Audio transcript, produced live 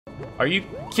Are you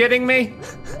kidding me?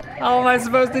 How am I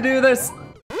supposed to do this?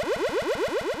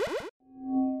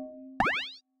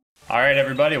 All right,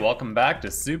 everybody, welcome back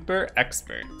to Super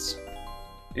Expert.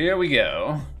 Here we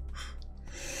go.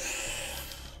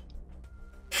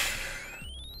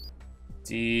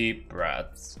 Deep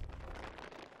breaths.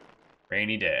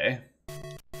 Rainy day.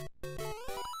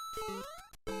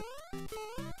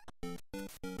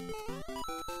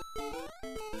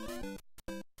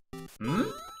 Hmm?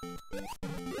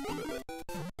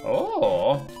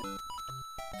 Oh.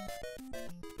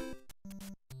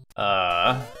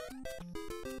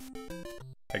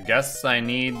 I guess I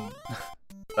need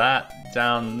that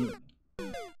down.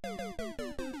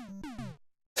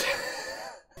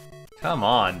 Come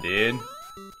on, dude.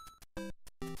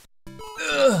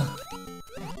 Ugh.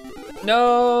 No.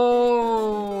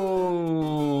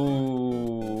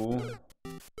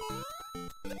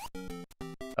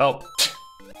 Oh.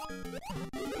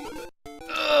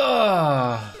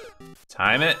 Ugh.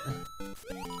 Time it.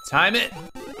 Time it.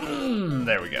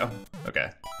 There we go. Okay.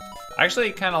 I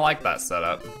actually kind of like that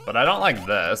setup, but I don't like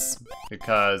this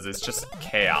because it's just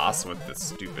chaos with this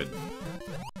stupid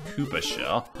Koopa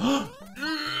shell.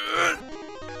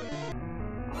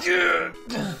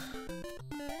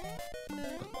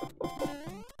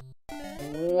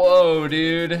 Whoa,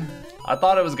 dude. I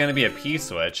thought it was gonna be a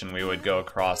P-switch and we would go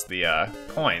across the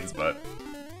coins, but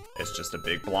it's just a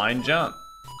big blind jump.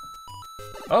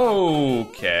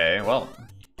 Okay, well,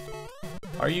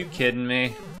 are you kidding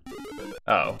me?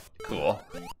 Oh, cool.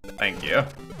 Thank you.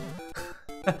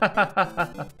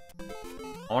 I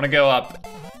wanna go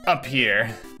up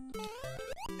here.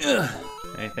 Ugh.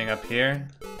 Anything up here?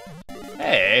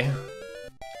 Hey,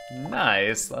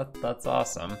 nice, that's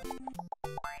awesome.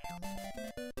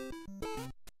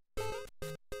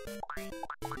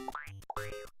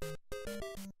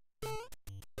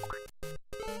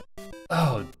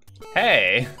 Oh,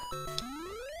 hey.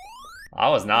 I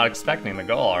was not expecting the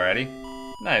goal already.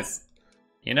 Nice.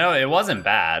 You know, it wasn't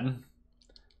bad.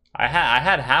 I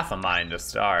had half a mind to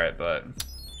start, but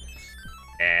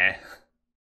eh.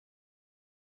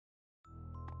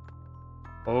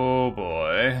 Oh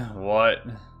boy, what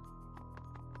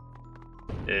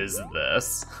is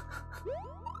this?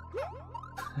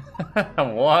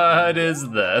 What is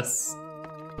this?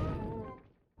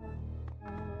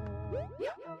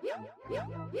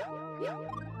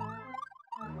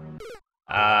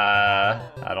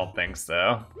 I don't think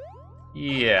so.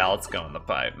 Yeah, let's go in the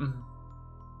pipe.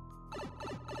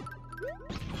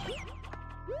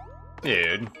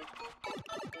 Dude.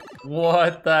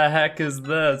 What the heck is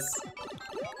this?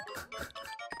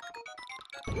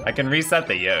 I can reset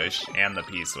the Yosh and the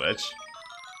P-switch.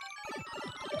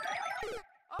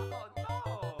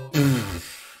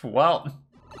 Well.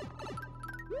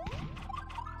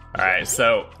 Alright,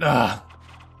 so...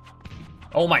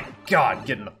 Oh my god,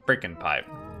 get in the freaking pipe.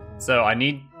 So I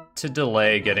need to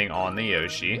delay getting on the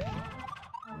Yoshi.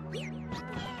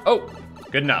 Oh,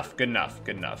 good enough, good enough,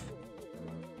 good enough.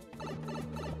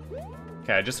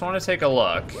 Okay, I just want to take a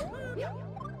look.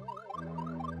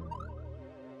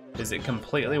 Is it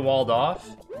completely walled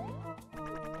off?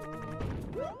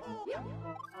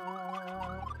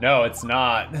 No, it's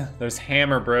not. There's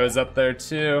Hammer Bros up there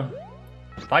too.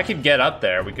 If I could get up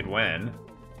there, we could win.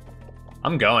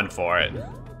 I'm going for it.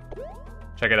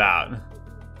 Check it out.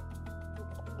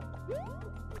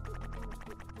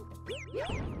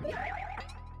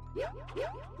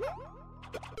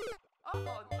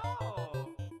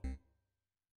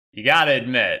 You gotta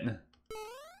admit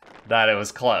that it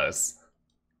was close.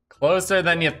 Closer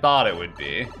than you thought it would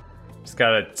be. Just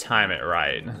gotta time it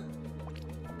right.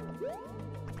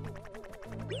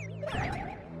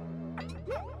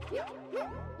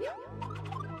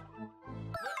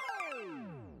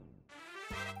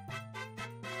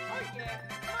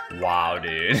 Wow,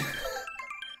 dude.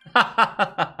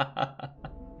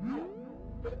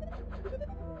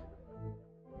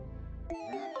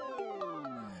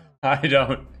 I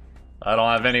don't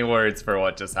have any words for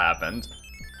what just happened.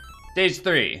 Stage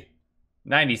 3,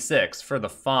 96 for the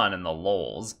fun and the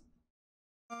lols.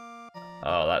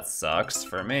 Oh, that sucks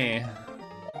for me.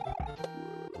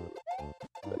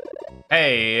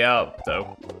 Hey,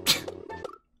 so.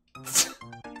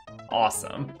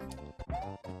 Awesome.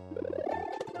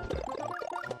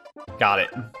 Got it.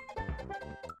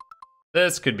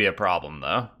 This could be a problem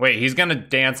though. Wait, he's gonna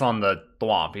dance on the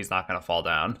thwomp. He's not gonna fall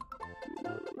down.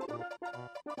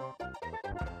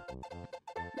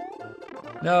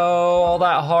 No, all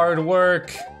that hard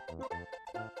work.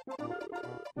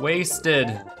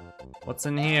 Wasted. What's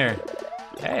in here?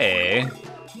 Hey,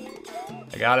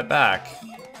 I got it back.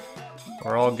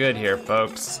 We're all good here,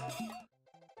 folks.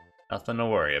 Nothing to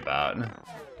worry about.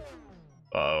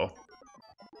 Uh-oh.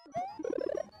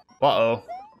 Uh-oh.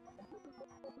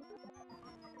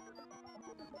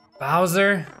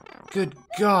 Bowser? Good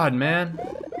God, man.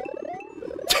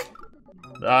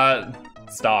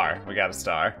 Star. We got a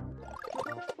star.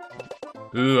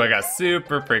 Ooh, I got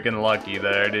super freaking lucky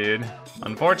there, dude.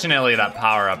 Unfortunately, that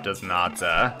power-up does not,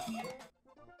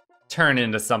 turn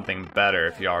into something better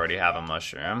if you already have a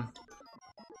mushroom.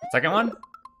 Second one?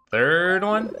 Third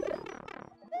one?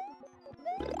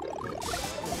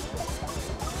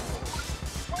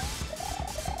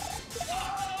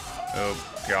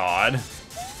 Oh, God.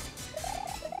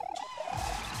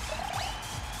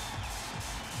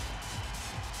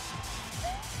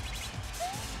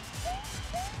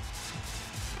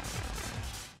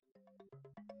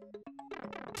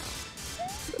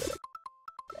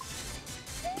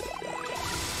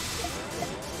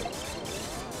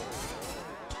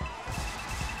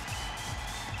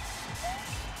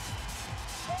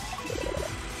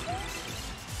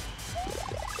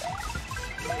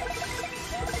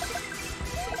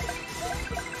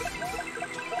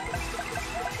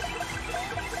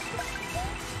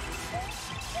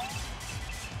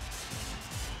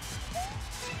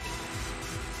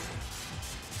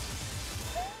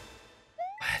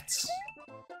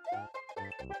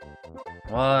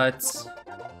 What?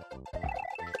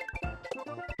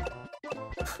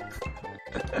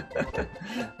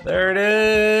 There it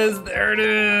is! There it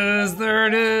is! There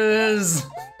it is!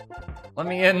 Let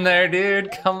me in there,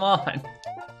 dude. Come on.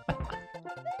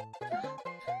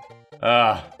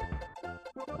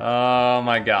 Oh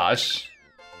my gosh.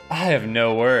 I have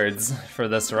no words for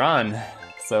this run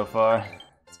so far.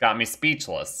 It's got me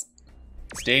speechless.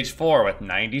 Stage 4 with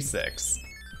 96.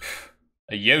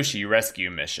 A Yoshi rescue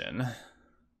mission.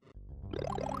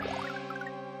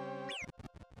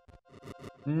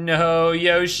 No,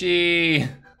 Yoshi!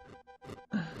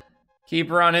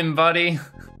 Keep running, buddy.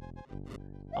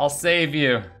 I'll save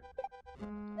you.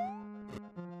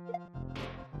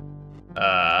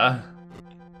 What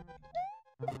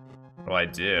do I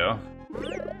do?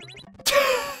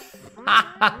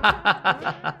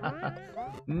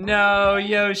 No,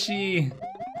 Yoshi!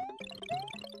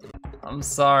 I'm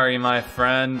sorry, my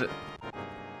friend.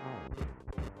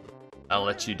 I'll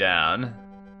let you down.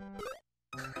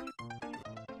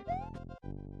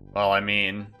 Well, I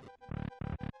mean,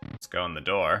 let's go in the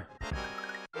door.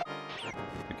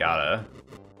 We got a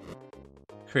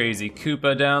crazy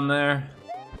Koopa down there.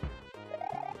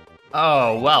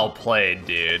 Oh, well played,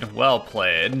 dude. Well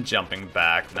played. Jumping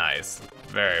back, nice.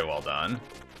 Very well done.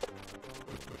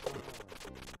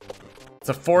 It's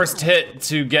a forced hit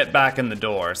to get back in the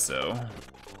door, so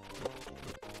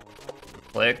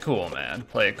play it cool, man.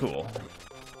 Play it cool.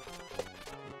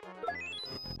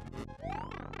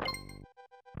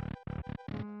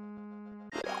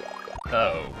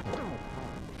 Oh.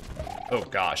 Oh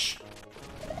gosh.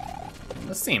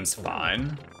 This seems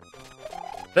fine.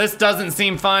 This doesn't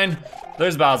seem fine.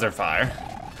 There's Bowser Fire.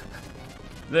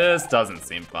 This doesn't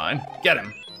seem fine. Get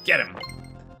him. Get him.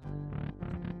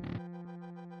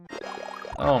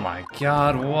 Oh my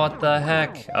god, what the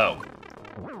heck? Oh.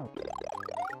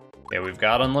 Okay, we've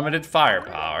got unlimited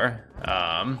firepower.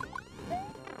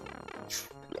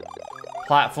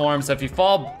 Platforms, so if you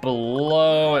fall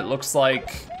below, it looks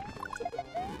like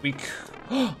he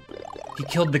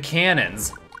killed the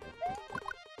cannons.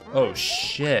 Oh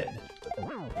shit.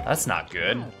 That's not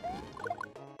good.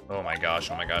 Oh my gosh,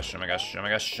 oh my gosh, oh my gosh, oh my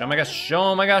gosh, oh my gosh,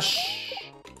 oh my gosh.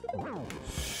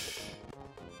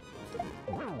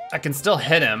 I can still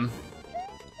hit him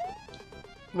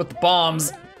with the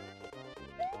bombs.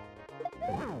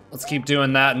 Let's keep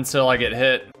doing that until I get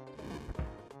hit.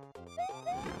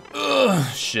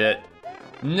 Ugh, shit.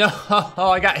 No,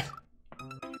 I got...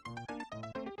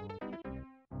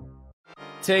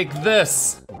 Take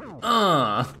this.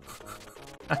 Wow,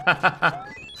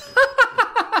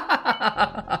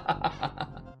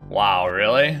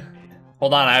 really?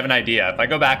 Hold on, I have an idea. If I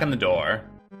go back in the door,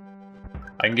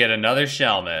 I can get another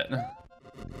Shelmet.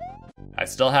 I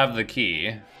still have the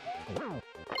key.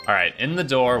 All right, in the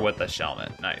door with the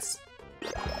Shelmet. Nice.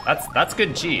 That's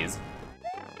good cheese.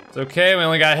 It's okay, we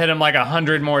only gotta hit him like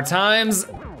 100 more times,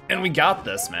 and we got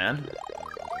this, man.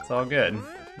 It's all good,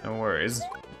 no worries.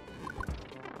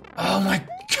 Oh my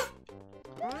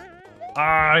god.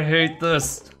 I hate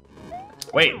this.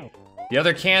 Wait, the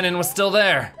other cannon was still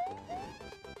there.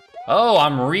 Oh,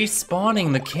 I'm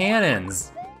respawning the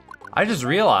cannons. I just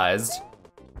realized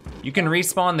you can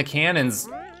respawn the cannons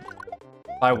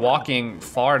by walking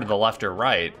far to the left or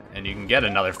right, and you can get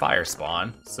another fire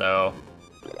spawn. So,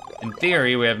 in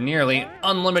theory, we have nearly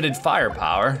unlimited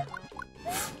firepower.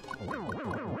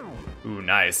 Ooh,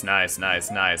 nice, nice,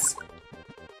 nice, nice.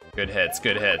 Good hits,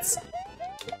 good hits.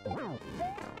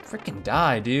 Freaking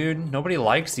die, dude. Nobody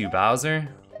likes you, Bowser.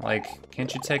 Like,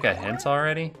 can't you take a hint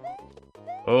already?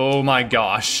 Oh my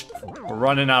gosh. We're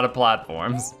running out of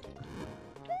platforms.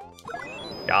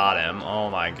 Got him.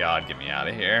 Oh my god, get me out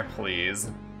of here,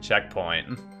 please.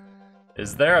 Checkpoint.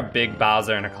 Is there a big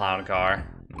Bowser in a clown car?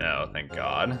 No, thank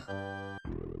god.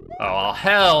 Oh,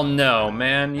 hell no,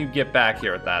 man. You get back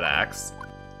here with that axe.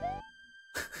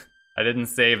 I didn't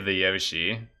save the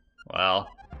Yoshi. Well,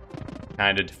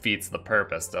 kinda defeats the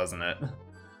purpose, doesn't it?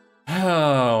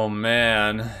 Oh,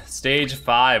 man. Stage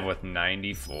 5 with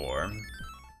 94.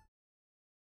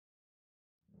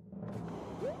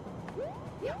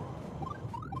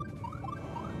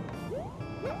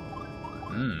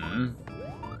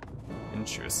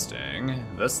 Interesting.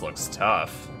 This looks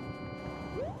tough.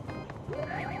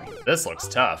 This looks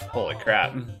tough. Holy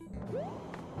crap.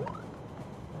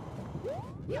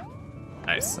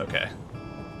 Nice, okay.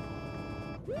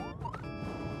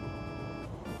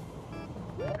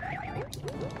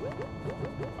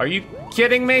 Are you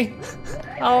kidding me?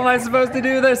 How am I supposed to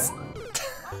do this?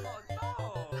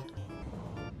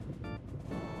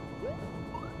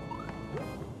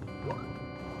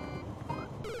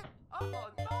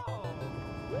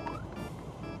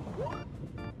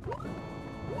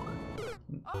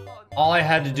 All I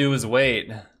had to do was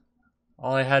wait.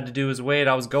 All I had to do was wait.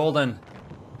 I was golden.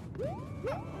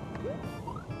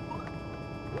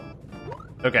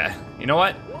 Okay, you know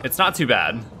what? It's not too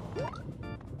bad.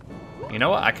 You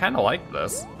know what? I kind of like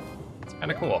this. It's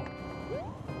kind of cool.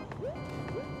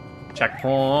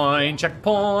 Checkpoint,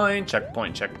 checkpoint,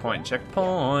 checkpoint, checkpoint,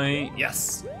 checkpoint.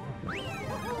 Yes.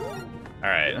 All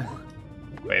right.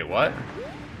 Wait, what?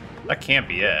 That can't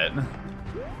be it.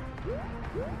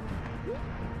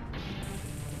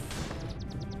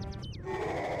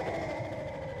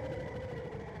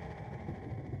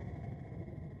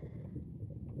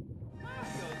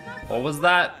 What was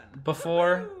that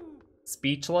before?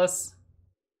 Speechless?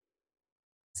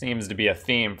 Seems to be a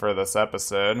theme for this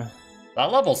episode. That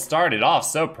level started off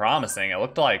so promising. It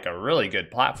looked like a really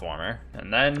good platformer.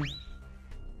 And then,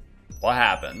 what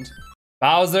happened?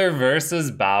 Bowser versus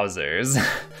Bowsers.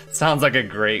 Sounds like a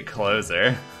great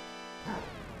closer.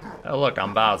 Oh look,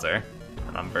 I'm Bowser.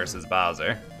 And I'm versus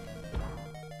Bowser.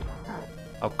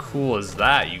 How cool is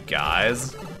that, you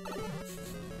guys?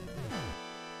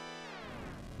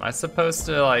 Am I supposed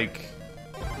to, like...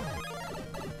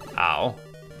 Ow.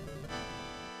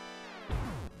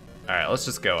 Alright, let's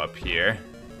just go up here.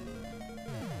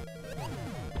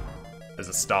 There's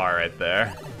a star right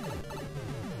there.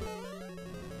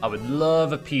 I would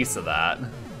love a piece of that.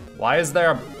 Why is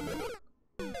there a...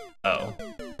 Oh.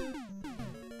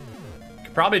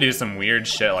 Could probably do some weird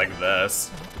shit like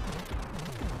this.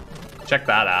 Check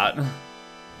that out.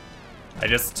 I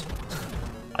just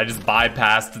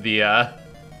bypassed the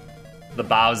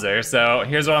Bowser. So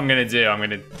here's what I'm gonna do. I'm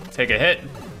gonna take a hit,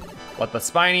 let the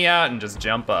Spiny out, and just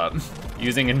jump up.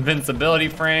 Using invincibility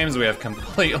frames, we have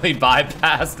completely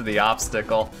bypassed the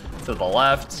obstacle to the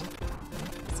left.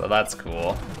 So that's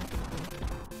cool.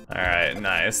 All right,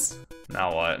 nice.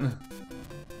 Now what?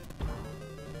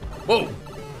 Whoa!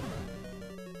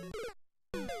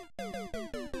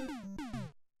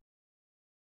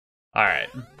 All right.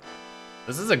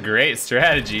 This is a great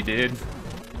strategy, dude.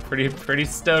 Pretty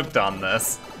stoked on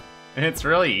this. And it's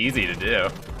really easy to do.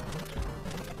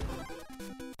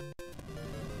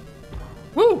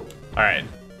 Woo! All right.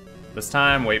 This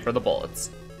time, wait for the bullets.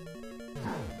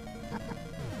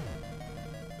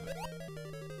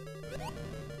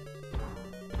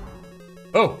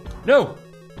 Oh, no!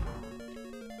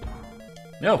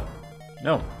 No,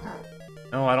 no.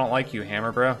 No, I don't like you,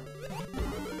 Hammer Bro.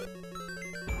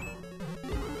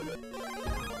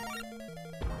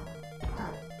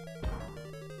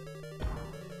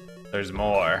 There's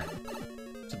more.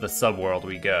 To the subworld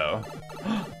we go.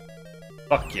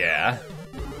 Fuck yeah.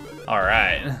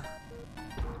 Alright.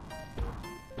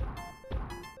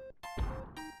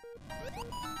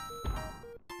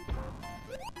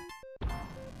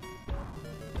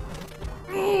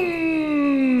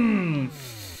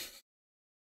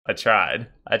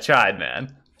 I tried,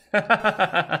 man.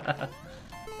 Alright,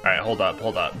 hold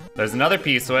up. There's another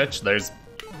P-switch, there's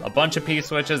a bunch of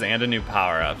P-switches and a new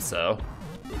power-up, so...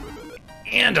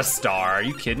 And a star, are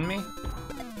you kidding me?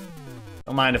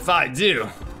 Don't mind if I do.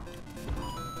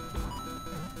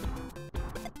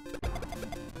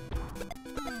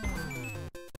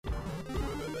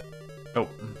 Oh,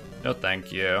 no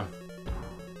thank you.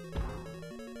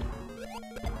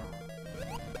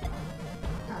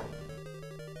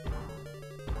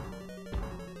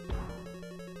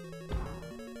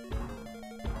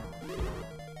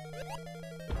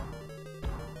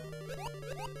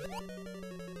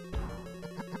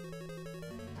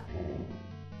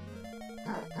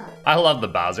 I love the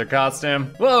Bowser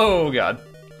costume. Whoa, God.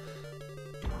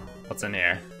 What's in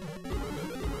here?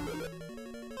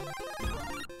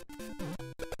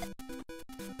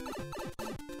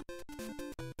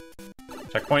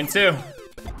 Checkpoint 2.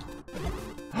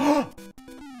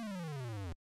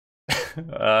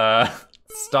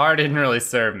 Star didn't really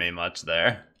serve me much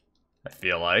there, I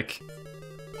feel like.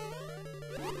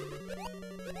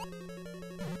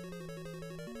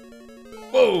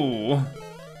 Whoa!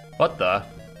 What the?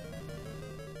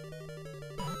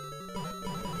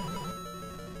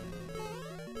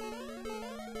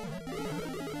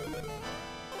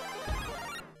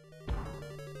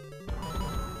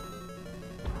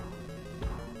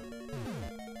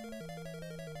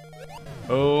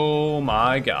 Oh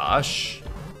my gosh.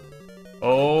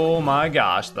 Oh my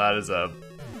gosh, that is a...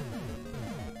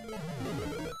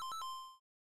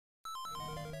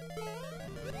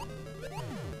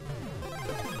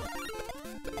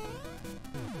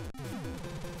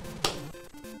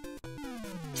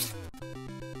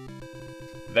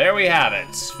 There we have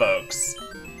it, folks.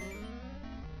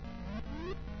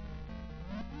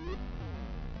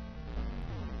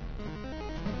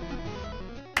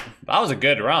 That was a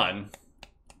good run.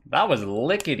 That was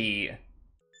lickety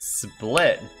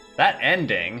split. That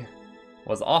ending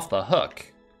was off the hook.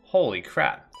 Holy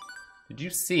crap. Did you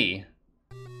see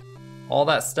all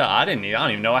that stuff? I don't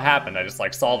even know what happened. I just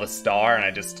like saw the star and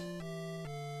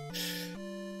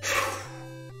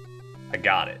I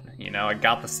got it. You know, I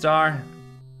got the star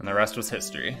and the rest was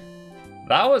history.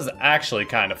 That was actually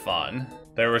kind of fun.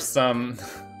 There were just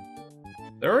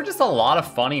a lot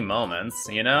of funny moments,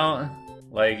 you know?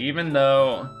 Like, even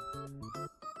though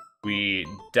we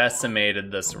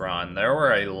decimated this run, there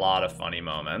were a lot of funny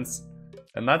moments.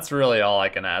 And that's really all I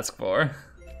can ask for.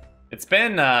 It's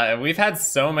been, we've had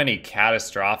so many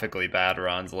catastrophically bad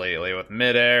runs lately with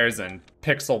mid-airs and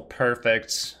pixel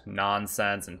perfect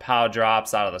nonsense and pow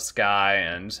drops out of the sky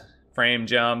and frame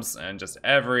jumps and just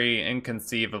every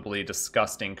inconceivably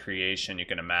disgusting creation you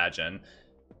can imagine.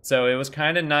 So it was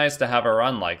kind of nice to have a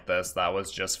run like this that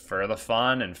was just for the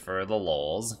fun and for the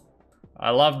lols.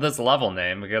 I love this level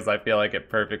name because I feel like it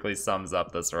perfectly sums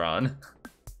up this run.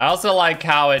 I also like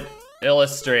how it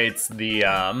illustrates the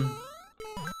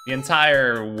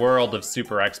entire world of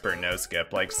Super Expert No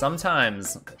Skip. Like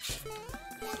sometimes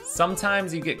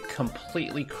you get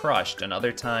completely crushed and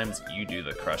other times you do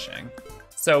the crushing.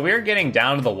 So we're getting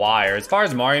down to the wire. As far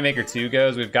as Mario Maker 2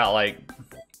 goes, we've got like,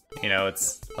 you know,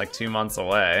 it's like 2 months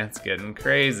away. It's getting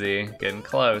crazy, getting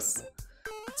close.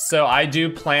 So I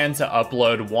do plan to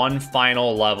upload one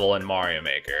final level in Mario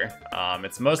Maker.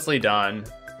 It's mostly done.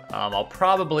 I'll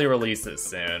probably release it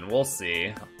soon, we'll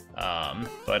see.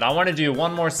 But I want to do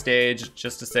one more stage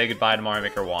just to say goodbye to Mario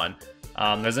Maker 1.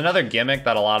 There's another gimmick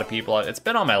that a lot of people, it's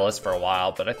been on my list for a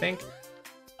while, but I think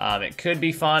it could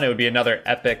be fun. It would be another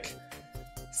epic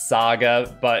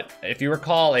saga, but if you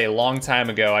recall a long time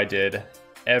ago, I did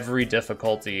every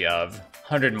difficulty of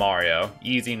 100 Mario,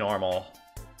 easy, normal,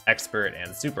 expert,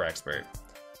 and super expert.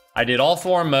 I did all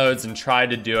 4 modes and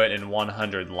tried to do it in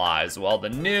 100 lives. Well, the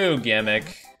new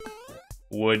gimmick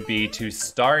would be to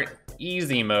start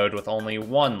easy mode with only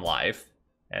 1 life,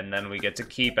 and then we get to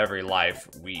keep every life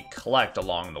we collect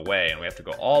along the way, and we have to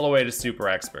go all the way to super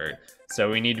expert. So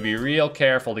we need to be real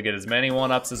careful to get as many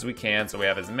 1-ups as we can so we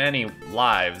have as many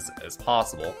lives as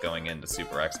possible going into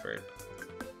super expert.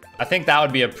 I think that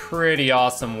would be a pretty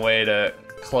awesome way to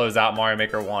close out Mario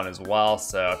Maker 1 as well.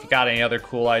 So if you got any other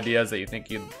cool ideas that you think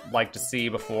you'd like to see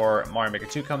before Mario Maker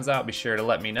 2 comes out, be sure to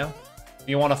let me know. If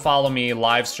you want to follow me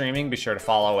live streaming, be sure to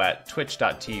follow at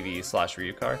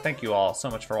twitch.tv/ryucar. Thank you all so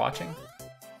much for watching.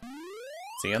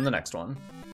 See you in the next one.